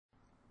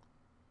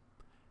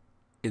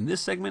In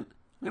this segment,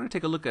 I'm going to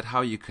take a look at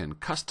how you can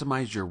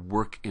customize your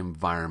work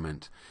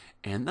environment,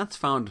 and that's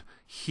found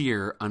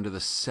here under the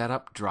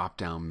Setup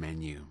drop-down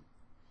menu.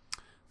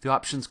 The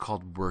option's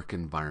called Work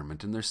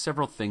Environment, and there's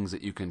several things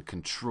that you can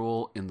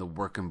control in the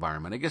work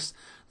environment. I guess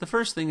the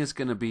first thing is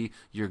going to be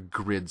your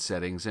grid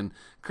settings, and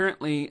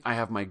currently I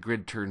have my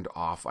grid turned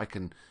off. I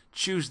can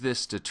choose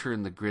this to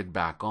turn the grid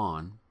back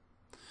on.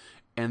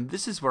 And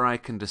this is where I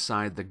can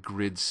decide the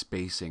grid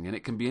spacing, and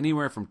it can be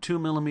anywhere from 2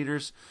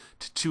 millimeters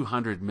to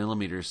 200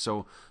 millimeters.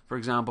 So, for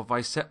example, if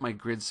I set my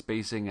grid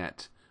spacing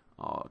at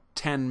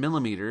 10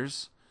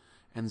 millimeters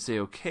and say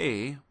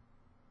OK,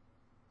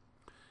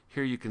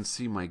 here you can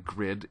see my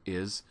grid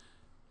is,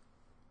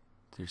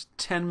 there's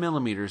 10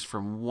 millimeters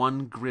from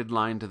one grid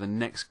line to the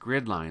next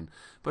grid line.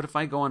 But if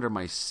I go under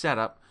my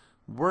Setup,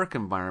 Work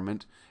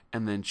Environment,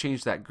 and then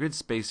change that grid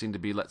spacing to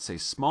be, let's say,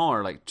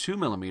 smaller, like 2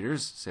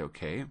 millimeters, say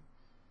OK.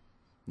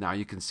 Now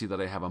you can see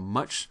that I have a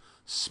much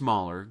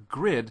smaller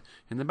grid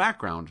in the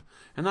background,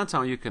 and that's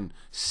how you can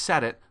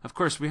set it. Of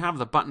course, we have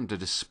the button to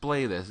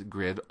display this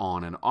grid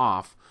on and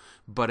off,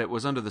 but it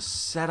was under the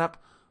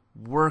Setup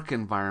Work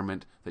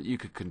Environment that you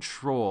could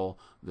control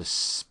the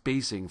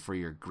spacing for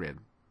your grid.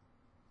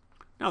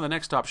 Now the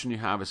next option you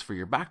have is for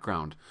your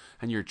background,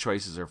 and your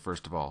choices are,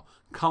 first of all,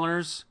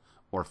 colors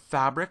or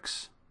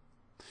fabrics,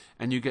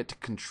 and you get to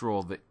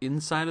control the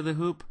inside of the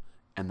hoop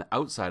and the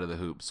outside of the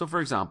hoop. So for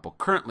example,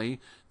 currently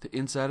the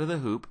inside of the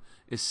hoop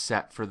is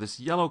set for this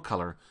yellow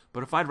color,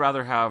 but if I'd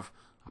rather have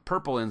a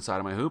purple inside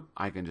of my hoop,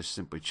 I can just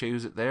simply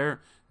choose it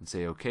there and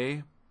say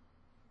OK,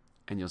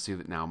 and you'll see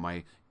that now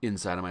my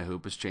inside of my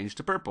hoop is changed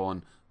to purple.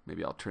 And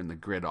maybe I'll turn the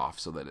grid off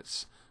so that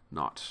it's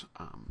not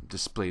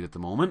displayed at the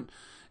moment,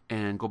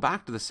 and go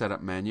back to the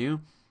Setup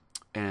menu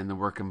and the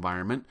Work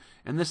Environment,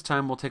 and this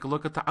time we'll take a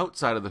look at the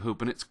outside of the hoop,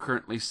 and it's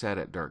currently set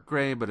at dark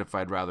gray, but if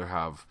I'd rather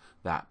have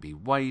that be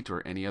white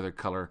or any other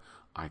color,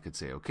 I could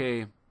say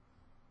OK.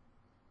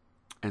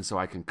 And so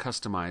I can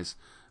customize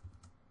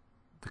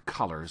the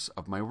colors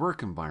of my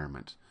work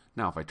environment.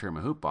 Now if I turn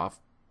my hoop off,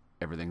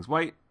 everything's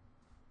white,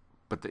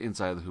 but the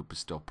inside of the hoop is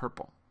still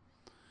purple.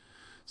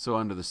 So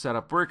under the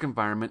Setup Work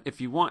Environment, if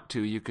you want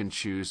to, you can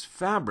choose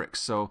fabrics.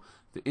 So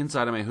the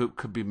inside of my hoop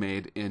could be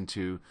made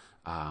into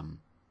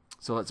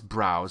so let's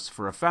browse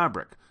for a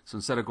fabric. So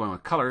instead of going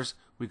with colors,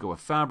 we go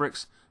with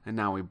fabrics, and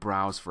now we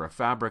browse for a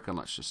fabric, and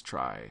let's just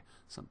try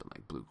something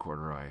like blue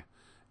corduroy,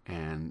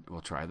 and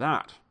we'll try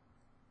that.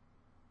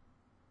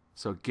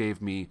 So it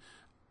gave me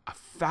a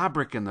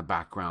fabric in the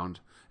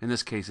background. In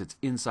this case, it's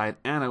inside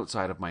and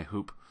outside of my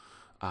hoop.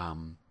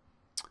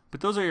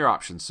 But those are your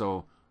options.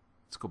 So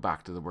let's go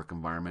back to the work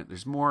environment.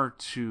 There's more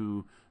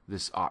to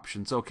this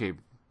option. So okay,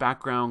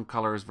 background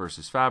colors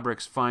versus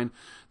fabrics, fine.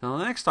 Now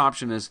the next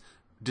option is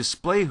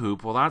display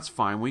hoop. Well, that's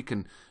fine. We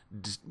can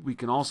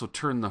also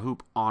turn the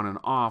hoop on and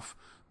off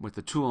with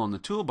the tool on the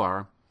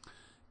toolbar,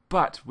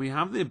 but we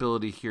have the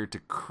ability here to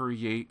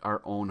create our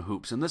own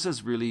hoops, and this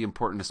is really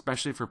important,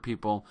 especially for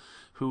people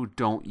who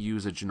don't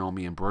use a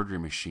Janome embroidery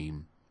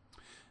machine.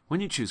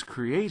 When you choose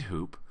Create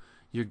Hoop,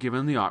 you're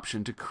given the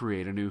option to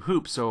create a new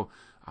hoop. So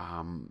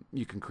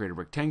you can create a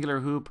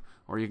rectangular hoop,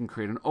 or you can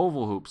create an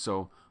oval hoop.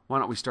 So why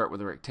don't we start with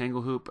a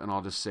rectangle hoop, and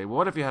I'll just say, well,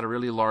 what if you had a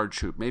really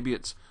large hoop? Maybe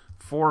it's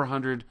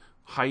 400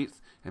 height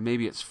and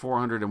maybe it's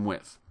 400 in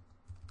width.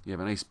 You have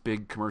a nice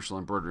big commercial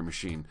embroidery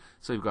machine.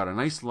 So you've got a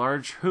nice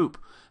large hoop,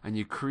 and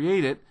you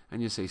create it,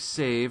 and you say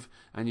save,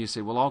 and you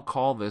say, well, I'll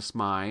call this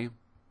my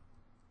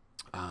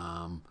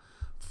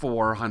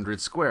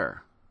 400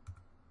 square.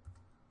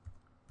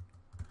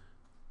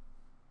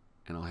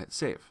 And I'll hit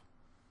save.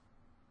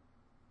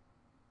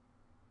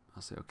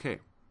 I'll say OK.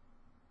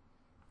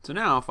 So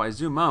now if I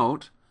zoom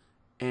out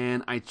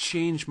and I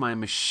change my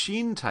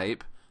machine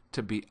type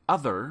to be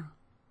other,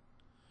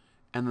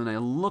 and then I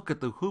look at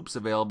the hoops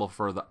available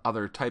for the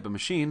other type of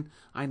machine,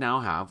 I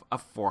now have a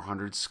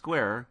 400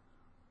 square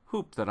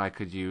hoop that I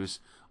could use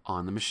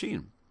on the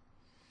machine.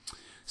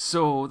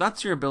 So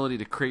that's your ability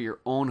to create your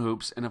own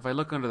hoops. And if I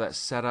look under that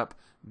Setup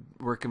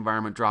Work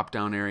Environment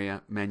drop-down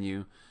area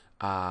menu,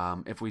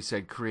 if we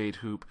said Create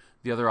Hoop,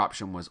 the other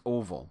option was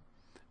Oval.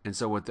 And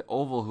so with the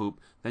oval hoop,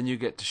 then you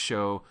get to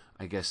show,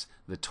 I guess,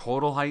 the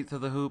total height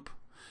of the hoop,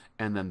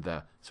 and then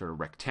the sort of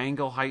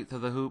rectangle height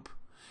of the hoop,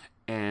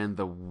 and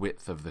the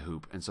width of the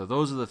hoop. And so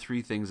those are the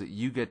three things that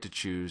you get to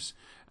choose.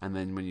 And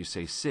then when you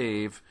say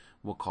save,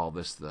 we'll call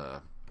this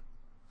the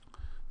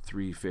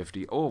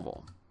 350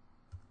 oval.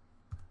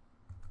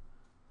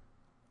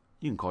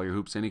 You can call your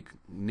hoops any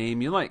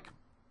name you like.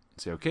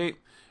 Say OK.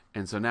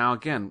 And so now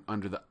again,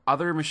 under the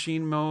other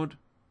machine mode,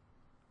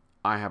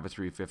 I have a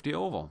 350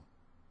 oval.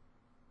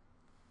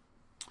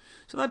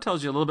 So that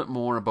tells you a little bit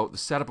more about the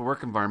Setup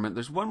Work Environment.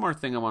 There's one more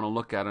thing I want to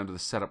look at under the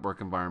Setup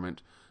Work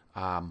Environment.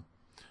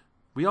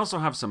 We also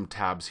have some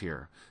tabs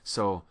here.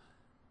 So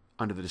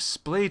under the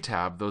Display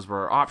tab, those were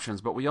our options,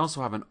 but we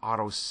also have an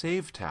Auto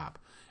Save tab.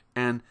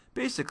 And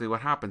basically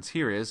what happens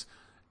here is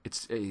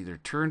it's either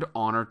turned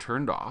on or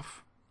turned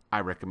off. I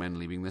recommend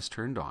leaving this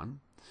turned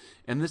on.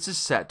 And this is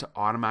set to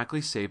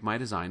automatically save my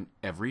design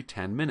every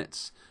 10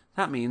 minutes.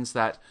 That means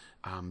that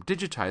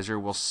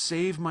Digitizer will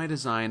save my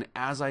design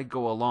as I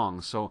go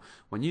along. So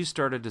when you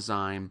start a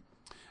design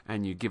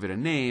and you give it a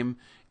name,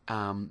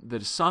 the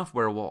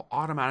software will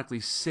automatically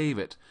save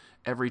it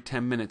every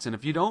 10 minutes. And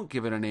if you don't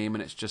give it a name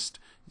and it's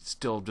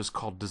still just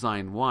called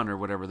Design 1 or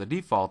whatever the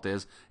default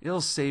is,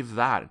 it'll save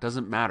that. It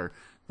doesn't matter.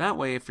 That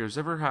way, if there's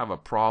ever have a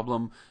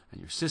problem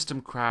and your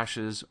system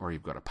crashes or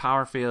you've got a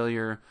power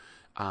failure,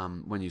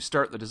 when you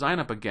start the design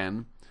up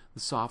again, the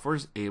software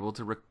is able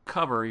to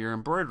recover your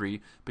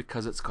embroidery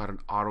because it's got an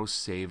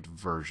auto-saved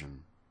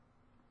version.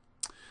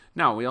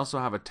 Now, we also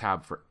have a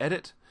tab for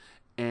Edit,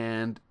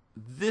 and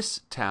this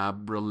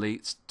tab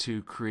relates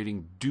to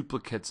creating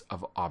duplicates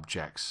of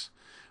objects.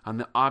 And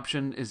the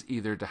option is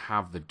either to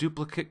have the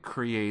duplicate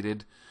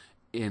created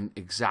in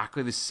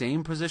exactly the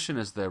same position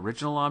as the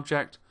original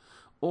object,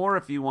 or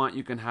if you want,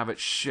 you can have it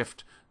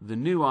shift the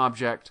new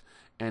object,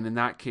 and in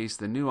that case,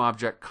 the new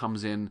object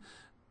comes in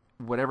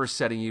whatever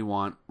setting you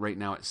want. Right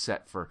now it's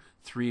set for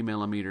 3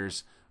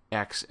 millimeters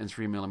X and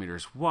 3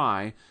 millimeters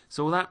Y.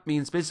 So that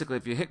means basically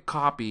if you hit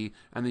copy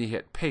and then you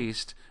hit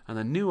paste, and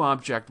the new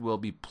object will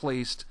be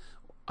placed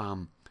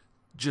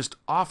just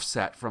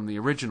offset from the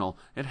original,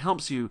 it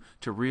helps you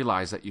to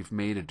realize that you've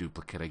made a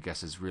duplicate, I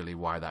guess is really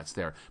why that's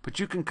there. But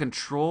you can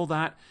control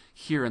that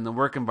here in the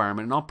work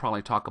environment, and I'll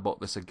probably talk about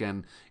this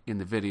again in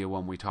the video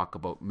when we talk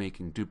about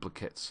making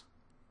duplicates.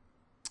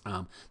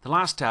 The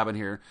last tab in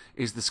here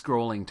is the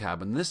scrolling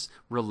tab, and this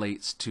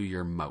relates to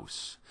your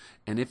mouse.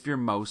 And if your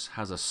mouse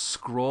has a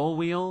scroll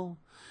wheel,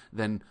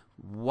 then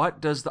what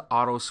does the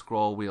auto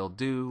scroll wheel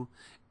do?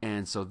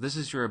 And so this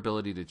is your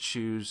ability to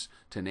choose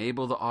to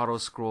enable the auto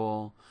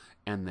scroll,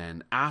 and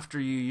then after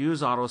you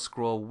use auto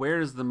scroll, where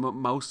does the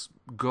mouse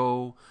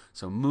go?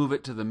 So move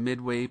it to the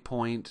midway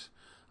point.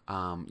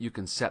 You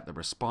can set the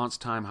response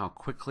time, how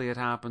quickly it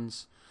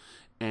happens,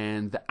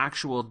 and the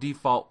actual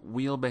default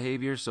wheel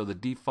behavior. So the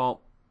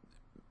default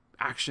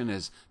action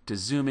is to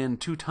zoom in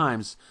 2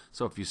 times.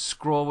 So if you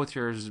scroll with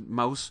your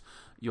mouse,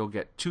 you'll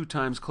get 2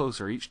 times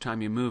closer each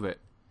time you move it.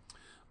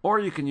 Or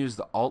you can use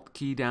the Alt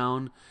key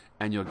down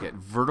and you'll get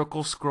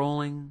vertical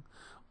scrolling,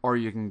 or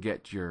you can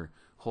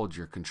hold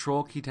your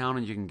Control key down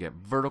and you can get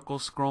vertical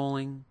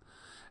scrolling.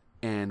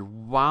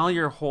 And while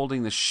you're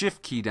holding the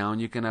Shift key down,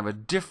 you can have a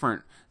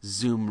different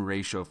zoom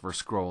ratio for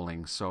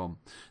scrolling. So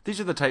these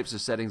are the types of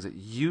settings that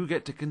you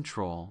get to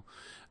control,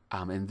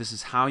 and this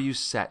is how you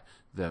set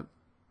the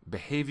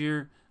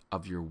behavior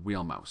of your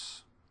wheel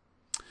mouse.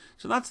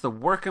 So that's the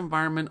work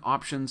environment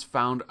options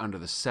found under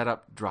the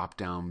Setup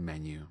drop-down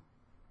menu.